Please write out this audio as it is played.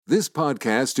This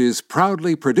podcast is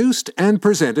proudly produced and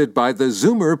presented by the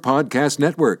ZWIR Podcast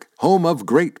Network, home of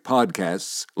great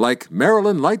podcasts like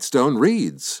Marilyn Lightstone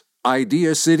Reads,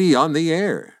 Idea City on the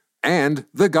Air, and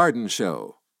The Garden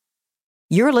Show.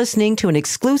 You're listening to an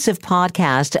exclusive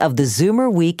podcast of the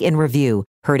ZWIR Week in Review,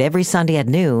 heard every Sunday at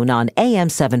noon on AM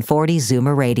 740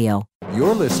 ZWIR Radio.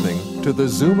 You're listening to the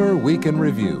ZWIR Week in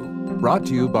Review, brought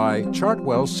to you by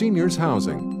Chartwell Seniors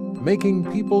Housing,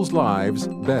 making people's lives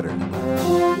better.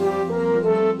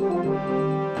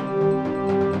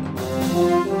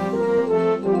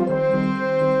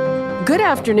 Good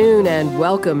afternoon and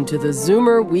welcome to the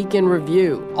ZWIR Week in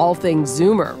Review, all things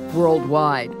ZWIR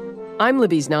worldwide. I'm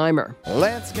Libby Znaimer.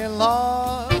 Let's get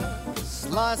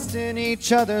lost in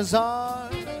each other's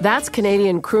arms. That's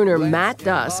Canadian crooner Matt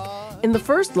Dusk in the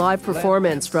first live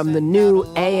performance from the new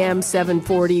AM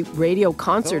 740 radio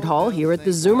concert hall here at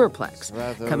the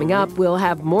ZWIRplex. Coming up, we'll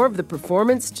have more of the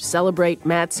performance to celebrate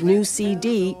Matt's new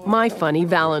CD, My Funny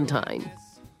Valentine.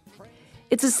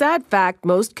 It's a sad fact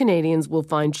most Canadians will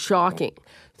find shocking.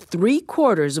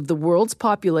 3/4 of the world's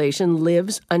population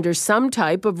lives under some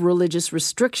type of religious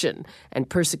restriction, and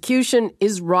persecution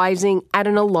is rising at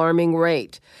an alarming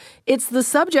rate. It's the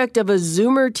subject of a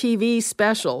ZWIR TV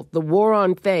special, The War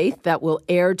on Faith, that will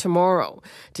air tomorrow.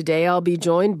 Today I'll be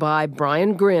joined by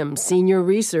Brian Grimm, senior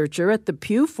researcher at the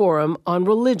Pew Forum on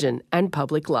Religion and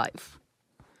Public Life.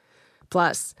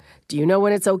 Plus, do you know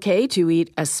when it's okay to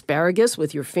eat asparagus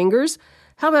with your fingers?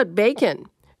 How about bacon?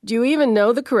 Do you even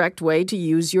know the correct way to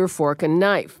use your fork and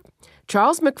knife?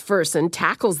 Charles MacPherson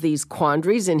tackles these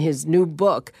quandaries in his new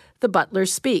book, The Butler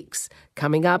Speaks.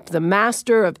 Coming up, the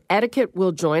master of etiquette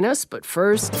will join us, but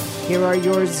first, here are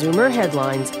your ZWIR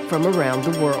headlines from around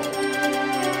the world.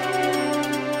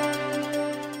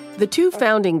 The two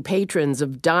founding patrons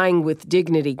of Dying with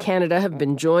Dignity Canada have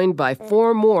been joined by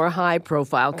 4 more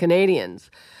high-profile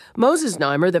Canadians. Moses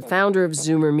Znaimer, the founder of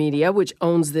ZWIR Media, which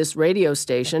owns this radio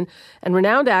station, and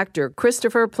renowned actor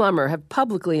Christopher Plummer have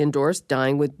publicly endorsed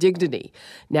Dying with Dignity.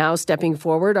 Now stepping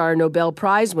forward are Nobel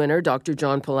Prize winner Dr.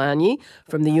 John Polanyi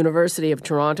from the University of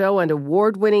Toronto and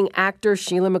award-winning actor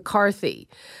Sheila McCarthy.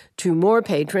 2 more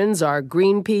patrons are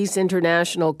Greenpeace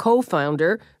International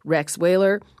co-founder Rex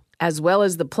Whaler, as well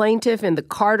as the plaintiff in the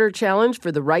Carter Challenge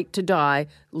for the Right to Die,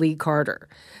 Lee Carter.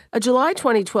 A July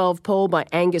 2012 poll by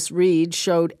Angus Reid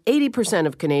showed 80%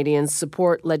 of Canadians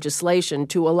support legislation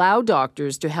to allow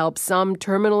doctors to help some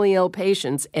terminally ill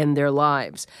patients end their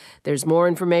lives. There's more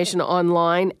information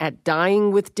online at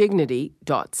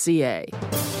dyingwithdignity.ca.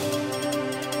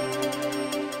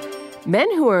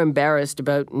 Men who are embarrassed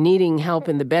about needing help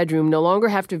in the bedroom no longer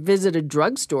have to visit a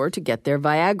drugstore to get their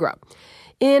Viagra.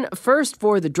 In a first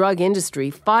for the drug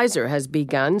industry, Pfizer has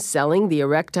begun selling the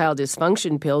erectile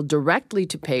dysfunction pill directly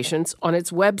to patients on its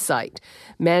website.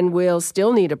 Men will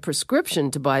still need a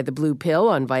prescription to buy the blue pill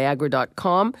on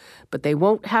Viagra.com, but they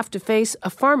won't have to face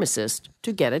a pharmacist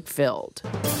to get it filled.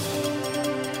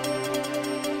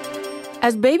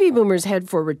 As baby boomers head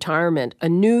for retirement, a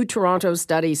new Toronto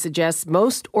study suggests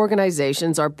most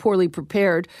organizations are poorly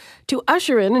prepared to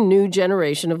usher in a new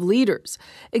generation of leaders.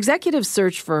 Executive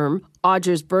search firm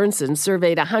Odgers Berndtson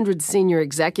surveyed 100 senior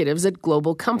executives at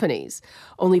global companies.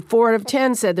 Only 4 out of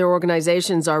 10 said their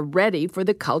organizations are ready for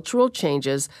the cultural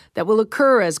changes that will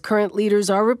occur as current leaders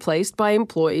are replaced by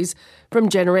employees from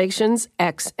generations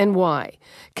X and Y.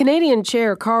 Canadian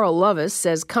Chair Carl Lovis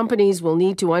says companies will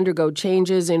need to undergo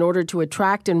changes in order to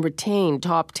attract and retain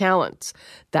top talents.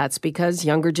 That's because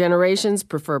younger generations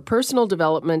prefer personal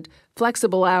development,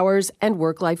 flexible hours, and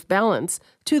work-life balance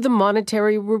to the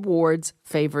monetary rewards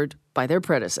favored by their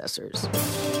predecessors.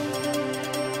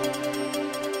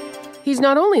 He's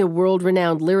not only a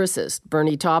world-renowned lyricist.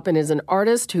 Bernie Taupin is an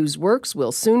artist whose works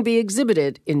will soon be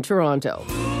exhibited in Toronto.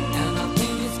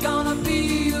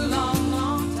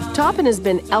 Taupin has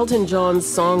been Elton John's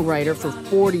songwriter for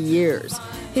 40 years.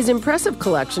 His impressive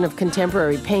collection of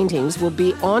contemporary paintings will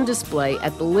be on display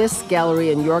at the Liss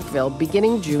Gallery in Yorkville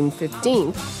beginning June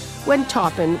 15th, when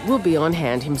Taupin will be on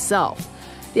hand himself.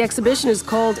 The exhibition is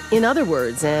called In Other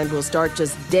Words and will start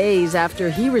just days after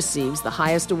he receives the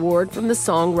highest award from the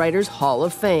Songwriters Hall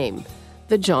of Fame,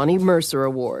 the Johnny Mercer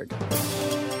Award.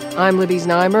 I'm Libby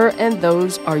Znaimer, and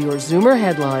those are your ZWIR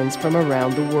headlines from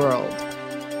around the world.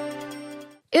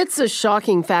 It's a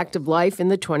shocking fact of life in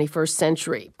the 21st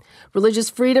century. Religious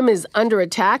freedom is under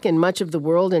attack in much of the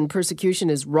world, and persecution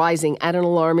is rising at an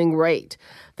alarming rate.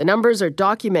 The numbers are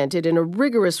documented in a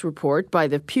rigorous report by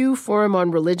the Pew Forum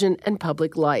on Religion and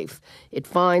Public Life. It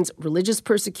finds religious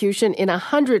persecution in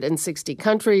 160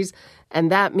 countries, and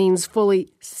that means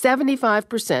fully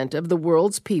 75% of the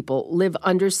world's people live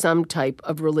under some type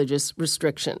of religious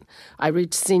restriction. I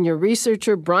reached senior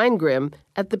researcher Brian Grimm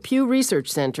at the Pew Research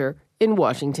Center in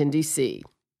Washington, D.C.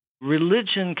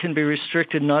 Religion can be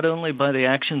restricted not only by the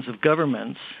actions of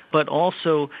governments, but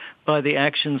also by the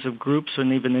actions of groups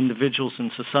and even individuals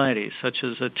in society, such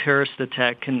as a terrorist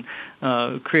attack can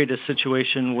create a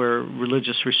situation where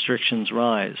religious restrictions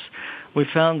rise. We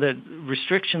found that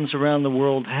restrictions around the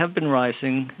world have been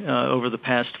rising over the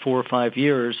past 4 or 5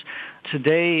 years.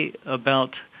 Today,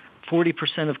 about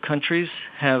 40% of countries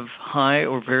have high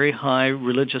or very high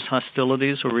religious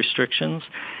hostilities or restrictions,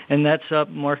 and that's up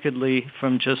markedly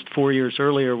from just 4 years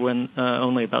earlier when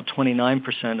only about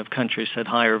 29% of countries had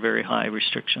high or very high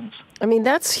restrictions. I mean,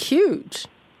 that's huge.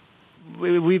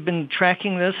 We've been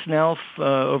tracking this now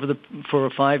for a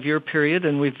 5-year period,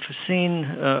 and we've seen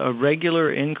a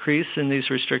regular increase in these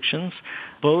restrictions,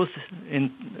 both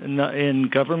in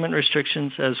government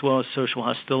restrictions as well as social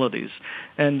hostilities.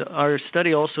 And our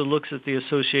study also looks at the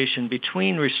association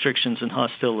between restrictions and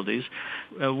hostilities.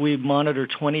 We monitor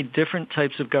 20 different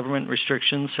types of government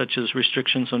restrictions, such as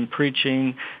restrictions on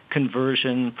preaching,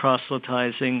 conversion,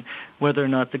 proselytizing, whether or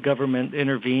not the government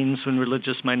intervenes when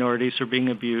religious minorities are being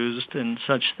abused, and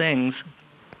such things.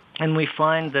 And we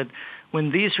find that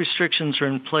when these restrictions are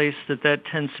in place, that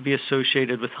tends to be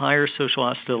associated with higher social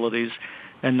hostilities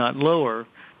and not lower.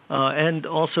 And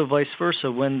also vice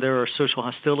versa, when there are social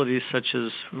hostilities such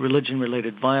as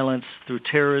religion-related violence through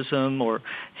terrorism or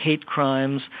hate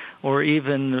crimes or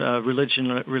even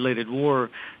religion-related war,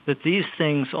 that these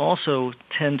things also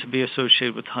tend to be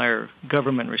associated with higher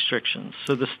government restrictions.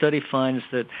 So the study finds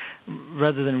that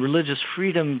rather than religious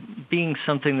freedom being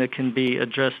something that can be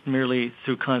addressed merely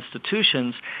through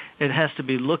constitutions, it has to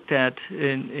be looked at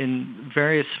in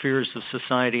various spheres of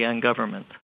society and government.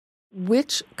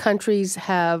 Which countries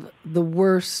have the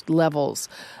worst levels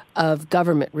of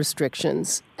government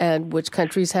restrictions, and which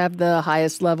countries have the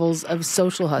highest levels of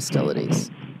social hostilities?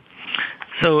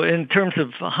 So in terms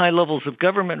of high levels of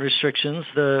government restrictions,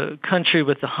 the country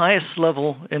with the highest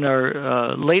level in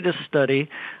our latest study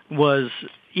was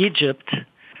Egypt,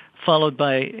 followed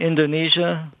by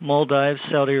Indonesia, Maldives,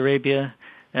 Saudi Arabia,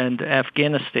 and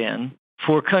Afghanistan.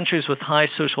 For countries with high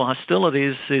social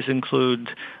hostilities, these include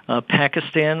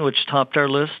Pakistan, which topped our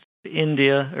list,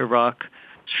 India, Iraq,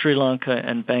 Sri Lanka,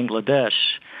 and Bangladesh.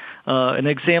 An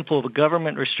example of a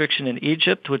government restriction in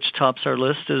Egypt, which tops our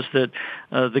list, is that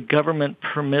the government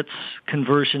permits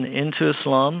conversion into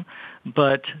Islam,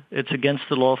 but it's against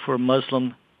the law for a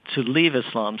Muslim to leave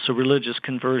Islam, so religious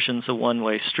conversion's a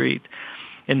one-way street.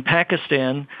 In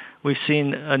Pakistan, we've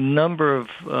seen a number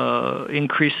of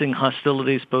increasing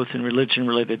hostilities, both in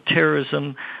religion-related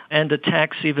terrorism and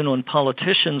attacks even on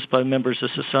politicians by members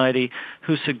of society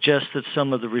who suggest that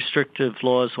some of the restrictive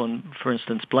laws on, for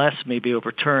instance, blasphemy be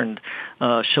overturned.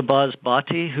 Shahbaz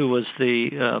Bhatti, who was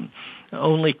the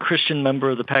only Christian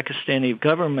member of the Pakistani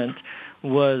government,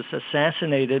 was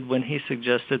assassinated when he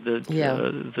suggested that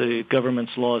the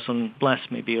government's laws on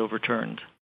blasphemy be overturned.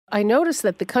 I noticed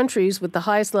that the countries with the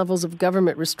highest levels of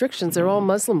government restrictions are all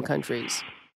Muslim countries.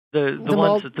 The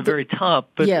ones at the very top,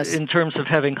 but yes. In terms of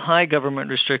having high government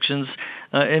restrictions,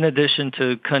 in addition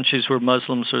to countries where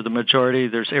Muslims are the majority,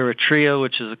 there's Eritrea,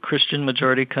 which is a Christian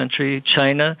majority country,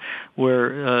 China,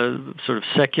 where sort of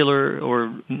secular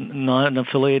or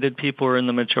non-affiliated people are in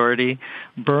the majority,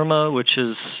 Burma, which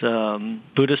is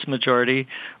Buddhist majority,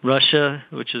 Russia,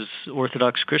 which is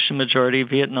Orthodox Christian majority,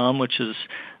 Vietnam, which is,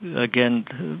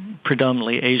 again,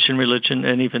 predominantly Asian religion,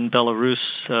 and even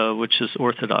Belarus, which is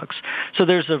Orthodox. So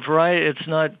there's a variety. It's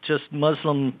not just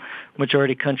Muslim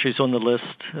majority countries on the list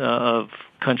of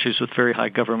countries with very high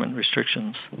government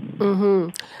restrictions. Mm-hmm.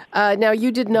 Now,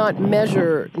 you did not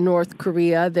measure North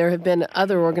Korea. There have been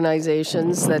other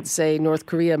organizations that say North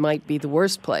Korea might be the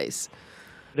worst place.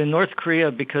 In North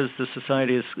Korea, because the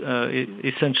society is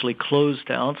essentially closed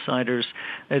to outsiders,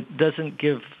 it doesn't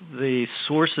give the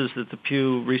sources that the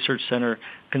Pew Research Center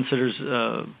considers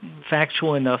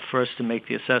factual enough for us to make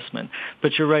the assessment.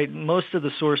 But you're right, most of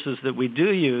the sources that we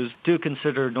do use do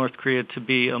consider North Korea to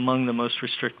be among the most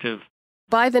restrictive.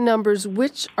 By the numbers,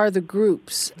 which are the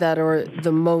groups that are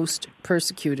the most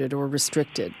persecuted or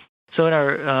restricted? So in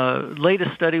our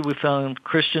latest study, we found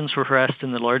Christians were harassed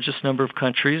in the largest number of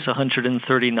countries,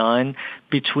 139,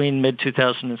 between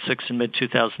mid-2006 and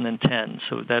mid-2010.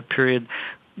 So that period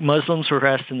Muslims were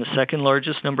harassed in the second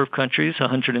largest number of countries,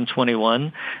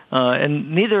 121.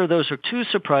 And neither of those are too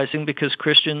surprising because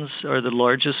Christians are the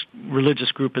largest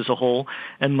religious group as a whole,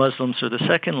 and Muslims are the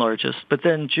second largest. But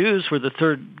then Jews were the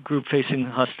third group facing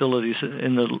hostilities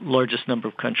in the largest number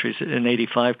of countries, in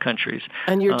 85 countries.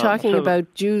 And you're talking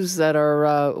about Jews that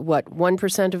are,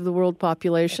 1% of the world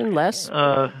population, less?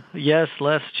 Yes,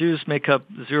 less. Jews make up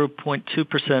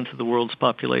 0.2% of the world's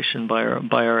population by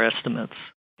our estimates.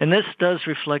 And this does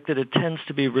reflect that it tends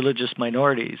to be religious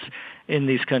minorities in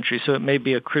these countries. So it may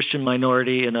be a Christian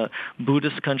minority in a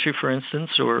Buddhist country, for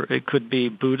instance, or it could be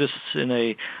Buddhists in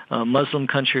a Muslim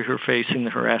country who are facing the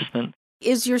harassment.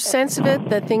 Is your sense of it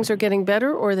that things are getting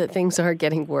better or that things are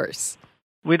getting worse?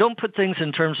 We don't put things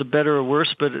in terms of better or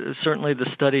worse, but certainly the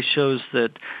study shows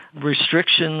that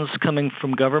restrictions coming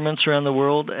from governments around the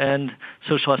world and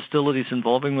social hostilities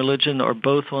involving religion are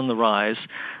both on the rise.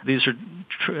 These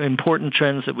are important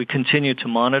trends that we continue to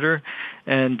monitor,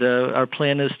 and our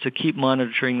plan is to keep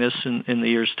monitoring this in the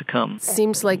years to come.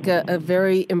 Seems like a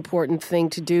very important thing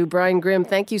to do. Brian Grimm,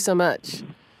 thank you so much.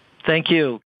 Thank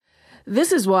you.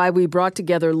 This is why we brought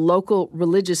together local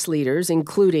religious leaders,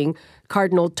 including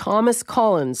Cardinal Thomas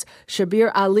Collins,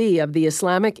 Shabir Ali of the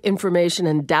Islamic Information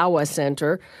and Dawah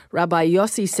Center, Rabbi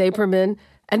Yossi Saperman,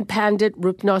 and Pandit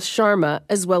Rupnath Sharma,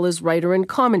 as well as writer and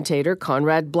commentator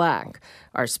Conrad Black.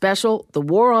 Our special, The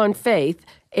War on Faith,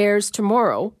 airs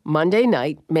tomorrow, Monday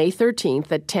night, May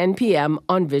 13th at 10 p.m.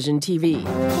 on Vision TV.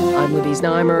 I'm Libby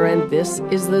Znaimer, and this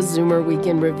is the Zoomer Week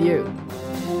in Review.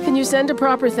 Can you send a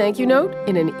proper thank you note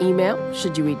in an email?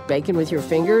 Should you eat bacon with your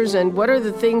fingers? And what are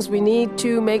the things we need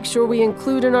to make sure we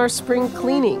include in our spring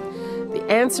cleaning? The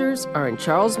answers are in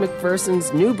Charles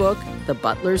MacPherson's new book, The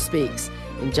Butler Speaks.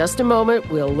 In just a moment,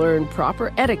 we'll learn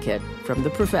proper etiquette from the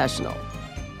professional.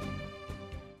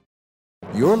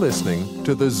 You're listening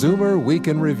to the Zoomer Week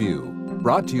in Review,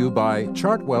 brought to you by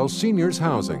Chartwell Seniors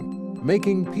Housing,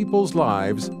 making people's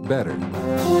lives better.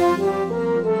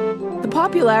 The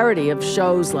popularity of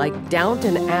shows like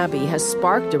Downton Abbey has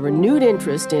sparked a renewed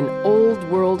interest in old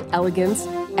world elegance,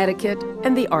 etiquette,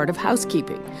 and the art of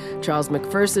housekeeping. Charles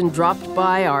MacPherson dropped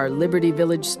by our Liberty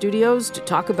Village studios to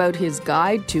talk about his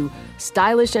guide to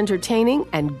stylish entertaining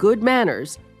and good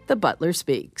manners, The Butler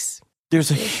Speaks.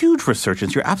 There's a huge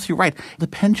resurgence. You're absolutely right. The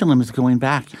pendulum is going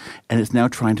back, and it's now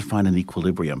trying to find an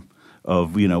equilibrium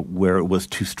of, where it was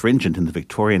too stringent in the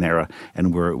Victorian era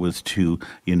and where it was too,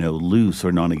 loose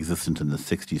or non-existent in the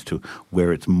 60s to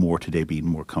where it's more today being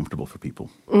more comfortable for people.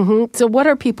 Mm-hmm. So what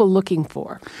are people looking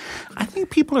for? I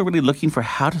think people are really looking for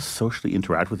how to socially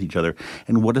interact with each other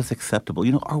and what is acceptable.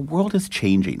 Our world is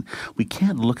changing. We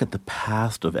can't look at the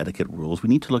past of etiquette rules. We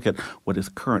need to look at what is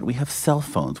current. We have cell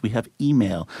phones. We have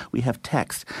email. We have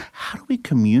text. How do we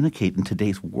communicate in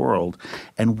today's world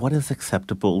and what is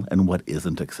acceptable and what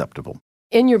isn't acceptable?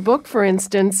 In your book, for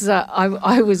instance,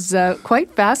 I was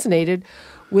quite fascinated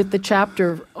with the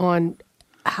chapter on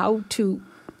how to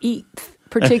eat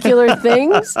particular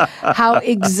things, how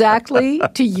exactly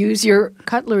to use your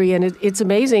cutlery. And it's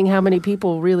amazing how many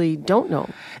people really don't know.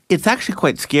 It's actually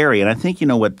quite scary. And I think,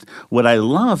 what I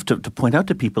love to point out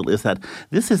to people is that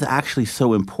this is actually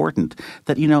so important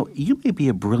that, you may be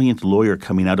a brilliant lawyer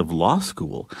coming out of law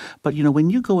school, but, when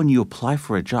you go and you apply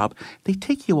for a job, they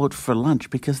take you out for lunch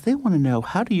because they want to know,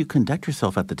 how do you conduct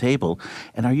yourself at the table?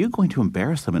 And are you going to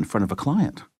embarrass them in front of a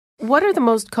client? What are the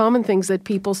most common things that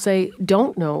people say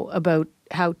don't know about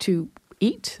how to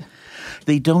eat?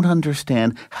 They don't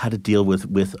understand how to deal with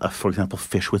for example,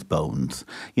 fish with bones.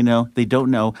 They don't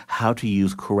know how to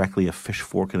use correctly a fish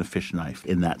fork and a fish knife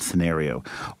in that scenario.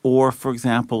 Or, for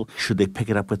example, should they pick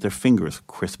it up with their fingers,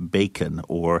 crisp bacon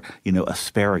or,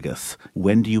 asparagus?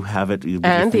 When do you have it?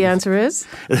 And the answer is?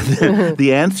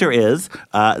 The answer is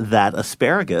that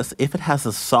asparagus, if it has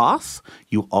a sauce,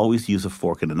 you always use a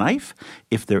fork and a knife.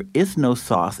 If there is no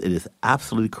sauce, it is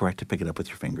absolutely correct to pick it up with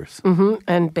your fingers. Mm-hmm.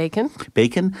 And bacon?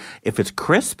 Bacon, if it's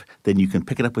crisp, then you can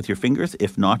pick it up with your fingers.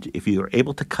 If not, if you are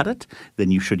able to cut it,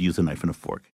 then you should use a knife and a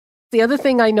fork. The other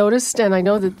thing I noticed, and I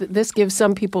know that this gives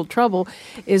some people trouble,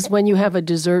 is when you have a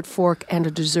dessert fork and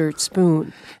a dessert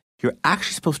spoon. You're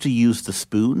actually supposed to use the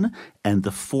spoon, and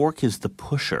the fork is the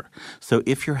pusher. So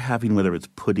if you're having, whether it's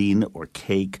pudding or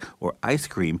cake or ice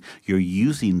cream, you're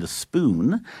using the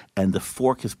spoon, and the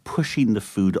fork is pushing the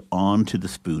food onto the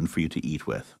spoon for you to eat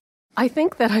with. I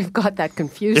think that I've got that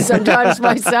confused sometimes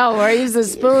myself, where I use the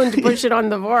spoon to push it on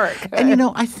the fork. And,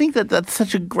 I think that that's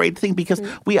such a great thing because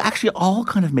we actually all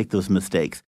kind of make those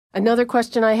mistakes. Another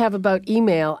question I have about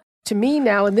email. To me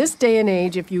now, in this day and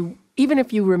age, even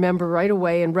if you remember right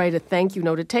away and write a thank you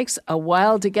note, it takes a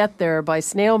while to get there by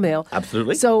snail mail.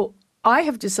 Absolutely. So I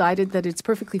have decided that it's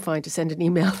perfectly fine to send an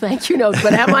email thank you note,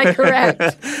 but am I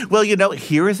correct? Well,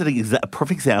 here is a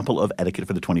perfect example of etiquette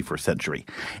for the 21st century,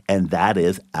 and that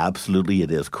is absolutely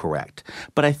it is correct.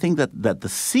 But I think that the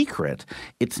secret,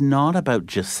 it's not about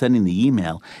just sending the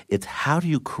email, it's how do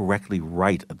you correctly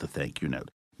write the thank you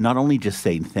note. Not only just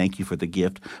saying thank you for the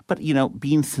gift, but,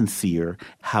 being sincere,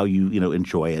 how you,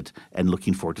 enjoy it, and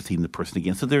looking forward to seeing the person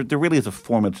again. So there really is a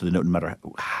format to the note no matter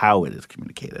how it is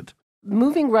communicated.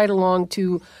 Moving right along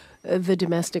to the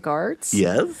domestic arts.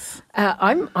 Yes.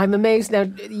 I'm amazed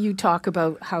now. You talk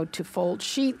about how to fold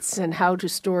sheets and how to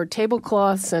store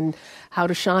tablecloths and how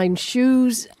to shine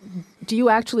shoes. Do you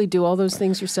actually do all those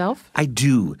things yourself? I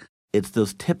do. It's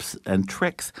those tips and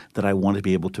tricks that I want to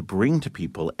be able to bring to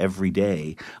people every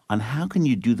day on how can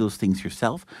you do those things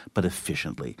yourself, but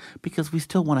efficiently, because we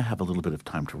still want to have a little bit of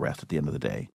time to rest at the end of the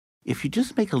day. If you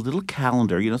just make a little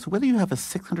calendar, so whether you have a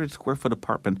 600 square foot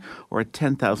apartment or a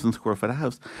 10,000 square foot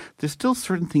house, there's still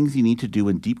certain things you need to do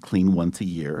and deep clean once a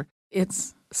year.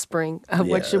 It's spring.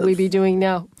 What should we be doing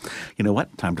now? You know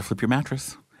what? Time to flip your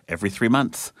mattress every 3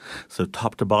 months. So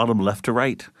top to bottom, left to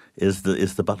right is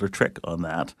the Butler trick on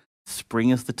that. Spring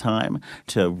is the time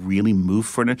to really move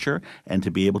furniture and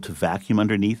to be able to vacuum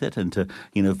underneath it and to,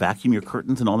 vacuum your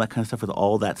curtains and all that kind of stuff with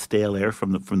all that stale air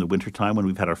from the winter time when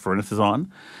we've had our furnaces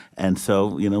on. And so,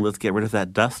 let's get rid of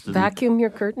that dust. Vacuum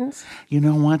your curtains? You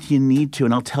know what? You need to,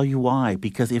 and I'll tell you why.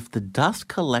 Because if the dust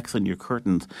collects on your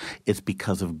curtains, it's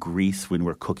because of grease when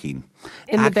we're cooking.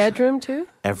 In the bedroom too?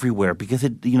 Everywhere, because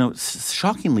it,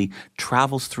 shockingly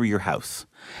travels through your house.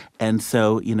 And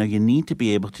so, you need to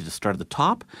be able to just start at the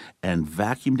top and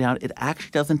vacuum down. It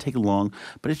actually doesn't take long,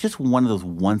 but it's just one of those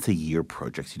once-a-year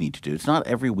projects you need to do. It's not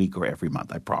every week or every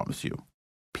month, I promise you.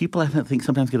 People, I think,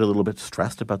 sometimes get a little bit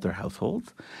stressed about their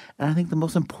households. And I think the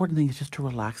most important thing is just to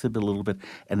relax a little bit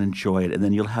and enjoy it. And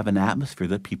then you'll have an atmosphere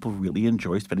that people really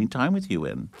enjoy spending time with you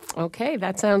in. Okay,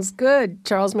 that sounds good.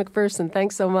 Charles MacPherson,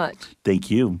 thanks so much. Thank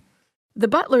you. The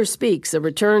Butler Speaks, a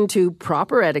return to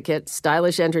proper etiquette,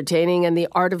 stylish entertaining, and the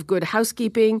art of good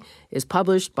housekeeping, is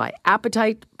published by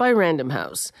Appetite by Random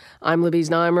House. I'm Libby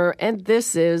Znaimer, and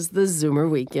this is the Zoomer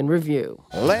Week in Review.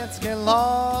 Let's get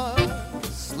lost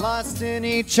in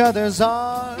each other's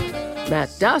arms.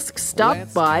 Matt Dusk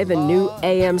stopped by the new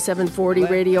AM 740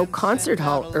 radio concert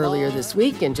hall earlier this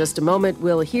week. In just a moment,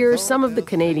 we'll hear some of the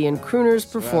Canadian crooner's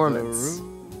performance.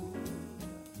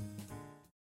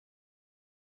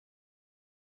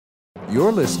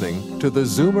 You're listening to the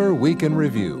Zoomer Week in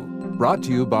Review, brought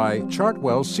to you by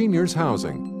Chartwell Seniors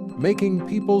Housing, making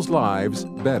people's lives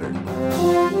better.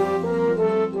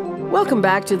 Welcome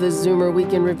back to the Zoomer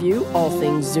Week in Review, all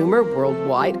things Zoomer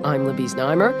worldwide. I'm Libby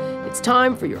Znaimer. It's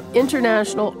time for your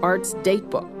International Arts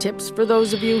Datebook, tips for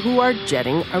those of you who are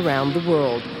jetting around the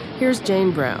world. Here's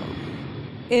Jane Brown.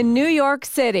 In New York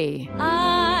City,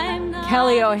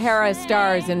 Kelly O'Hara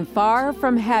stars in Far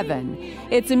From Heaven.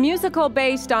 It's a musical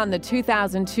based on the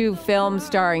 2002 film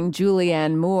starring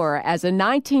Julianne Moore as a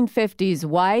 1950s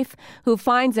wife who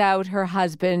finds out her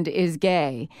husband is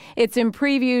gay. It's in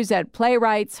previews at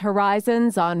Playwrights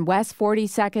Horizons on West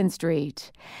 42nd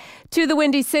Street. To the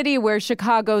Windy City, where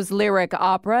Chicago's Lyric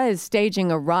Opera is staging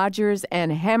a Rodgers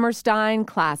and Hammerstein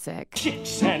classic.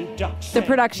 The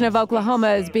production of Oklahoma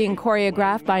is being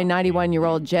choreographed by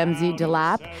 91-year-old Jemsy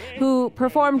Delap, who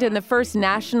performed in the first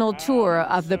national tour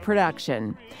of the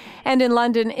production. And in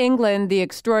London, England, the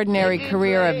extraordinary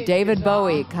career of David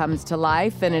Bowie comes to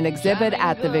life in an exhibit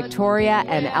at the Victoria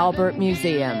and Albert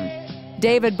Museum.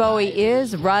 David Bowie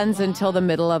runs until the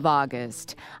middle of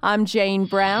August. I'm Jane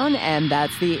Brown, and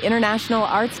that's the International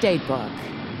Arts Datebook.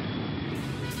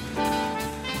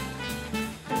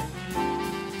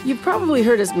 You've probably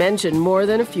heard us mention more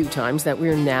than a few times that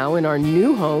we're now in our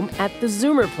new home at the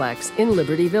Zoomerplex in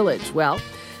Liberty Village. Well,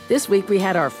 this week we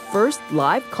had our first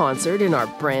live concert in our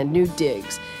brand new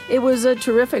digs. It was a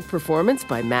terrific performance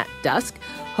by Matt Dusk,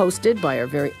 hosted by our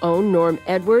very own Norm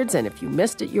Edwards, and if you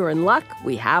missed it, you're in luck.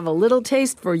 We have a little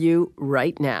taste for you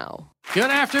right now.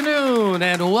 Good afternoon,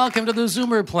 and welcome to the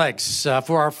Zoomerplex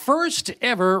for our first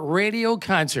ever radio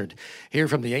concert here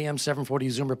from the AM 740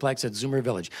 Zoomerplex at Zoomer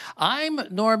Village. I'm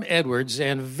Norm Edwards,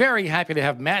 and very happy to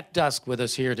have Matt Dusk with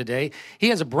us here today. He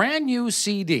has a brand new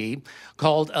CD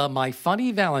called My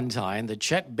Funny Valentine, the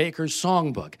Chet Baker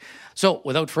Songbook. So,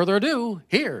 without further ado,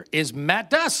 here is Matt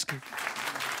Dusk.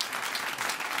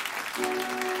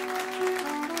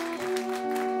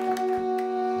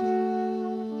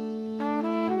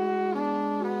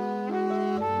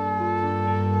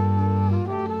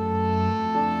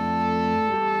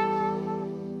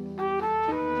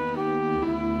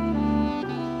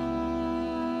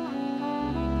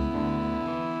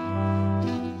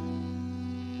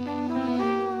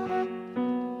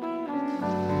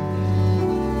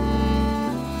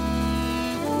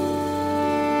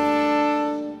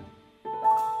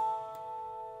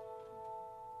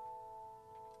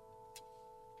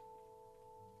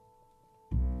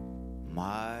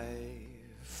 My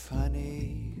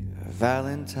funny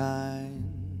Valentine,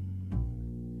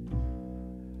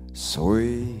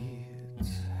 sweet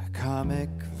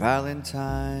comic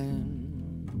Valentine,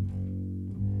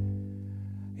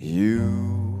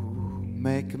 you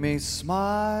make me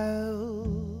smile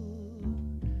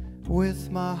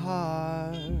with my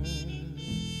heart.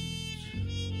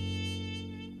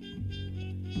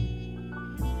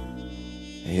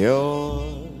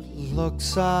 Your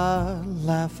looks are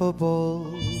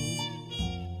laughable,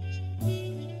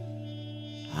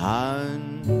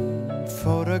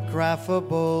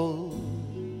 unphotographable,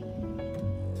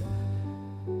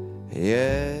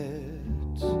 yet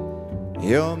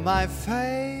you're my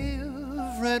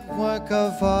favorite work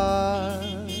of art.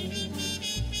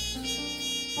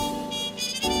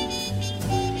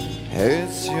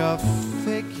 Is your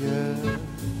figure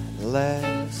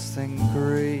less than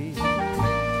Greek?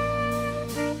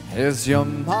 Is your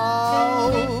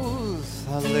mouth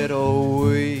a little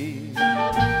weak?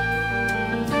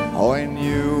 When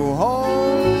you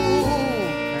open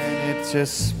it to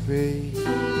speak,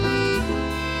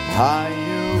 are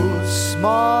you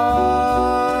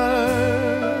smart?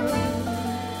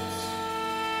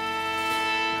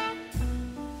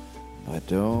 But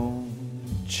don't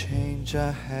change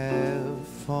a hair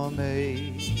for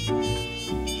me,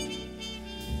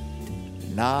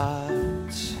 not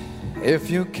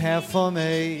if you care for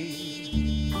me.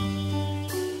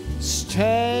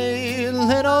 Stay,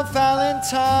 little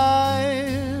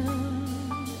Valentine,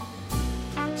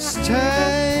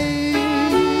 stay.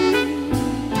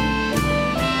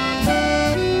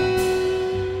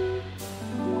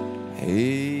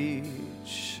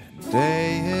 Each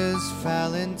day is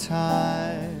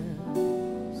Valentine's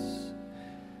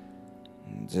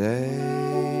Day.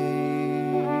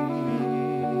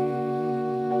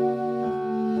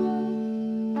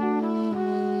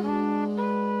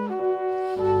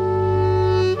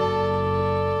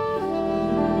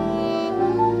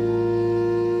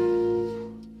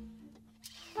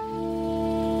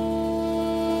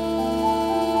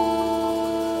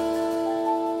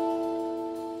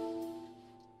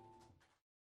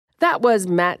 That was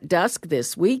Matt Dusk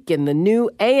this week in the new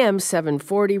AM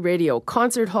 740 Radio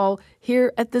Concert Hall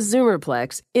here at the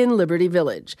ZWIR in Liberty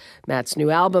Village. Matt's new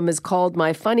album is called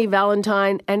My Funny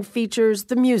Valentine and features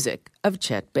the music of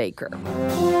Chet Baker.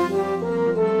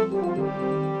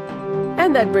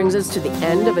 And that brings us to the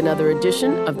end of another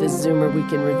edition of the ZWIR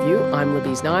Week in Review. I'm Libby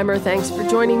Znaimer. Thanks for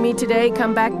joining me today.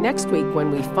 Come back next week when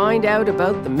we find out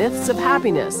about the myths of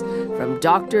happiness from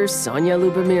Dr. Sonia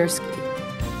Lubomirsky.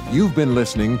 You've been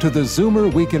listening to the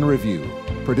ZWIR Week in Review,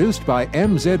 produced by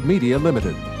MZ Media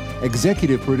Limited.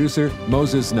 Executive producer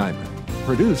Moses Znaimer.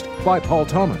 Produced by Paul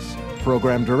Thomas.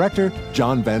 Program director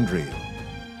John Van Driel.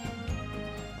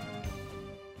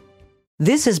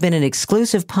 This has been an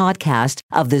exclusive podcast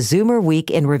of the ZWIR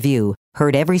Week in Review,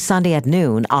 heard every Sunday at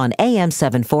noon on AM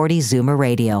 740 ZWIR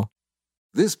Radio.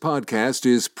 This podcast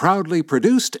is proudly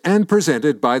produced and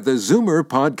presented by the ZWIR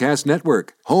Podcast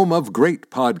Network, home of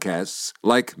great podcasts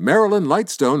like Marilyn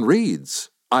Lightstone Reads,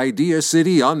 Idea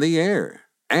City on the Air,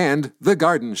 and The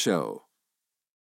Garden Show.